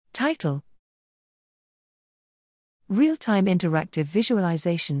Title: Real-time interactive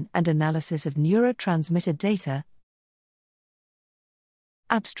visualization and analysis of neurotransmitter data.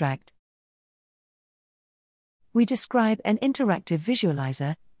 Abstract: We describe an interactive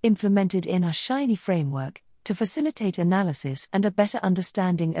visualizer, implemented in our Shiny framework, to facilitate analysis and a better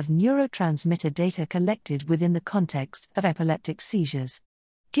understanding of neurotransmitter data collected within the context of epileptic seizures.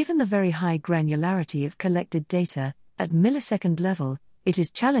 Given the very high granularity of collected data, at millisecond level, it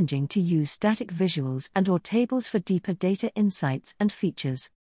is challenging to use static visuals and/or tables for deeper data insights and features.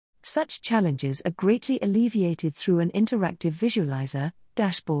 Such challenges are greatly alleviated through an interactive visualizer,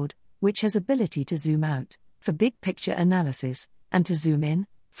 dashboard, which has ability to zoom out, for big picture analysis, and to zoom in,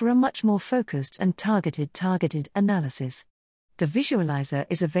 for a much more focused and targeted analysis. The visualizer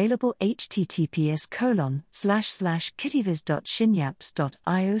is available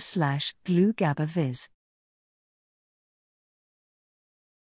https://kittyviz.shinyaps.io/glue-gabba-viz.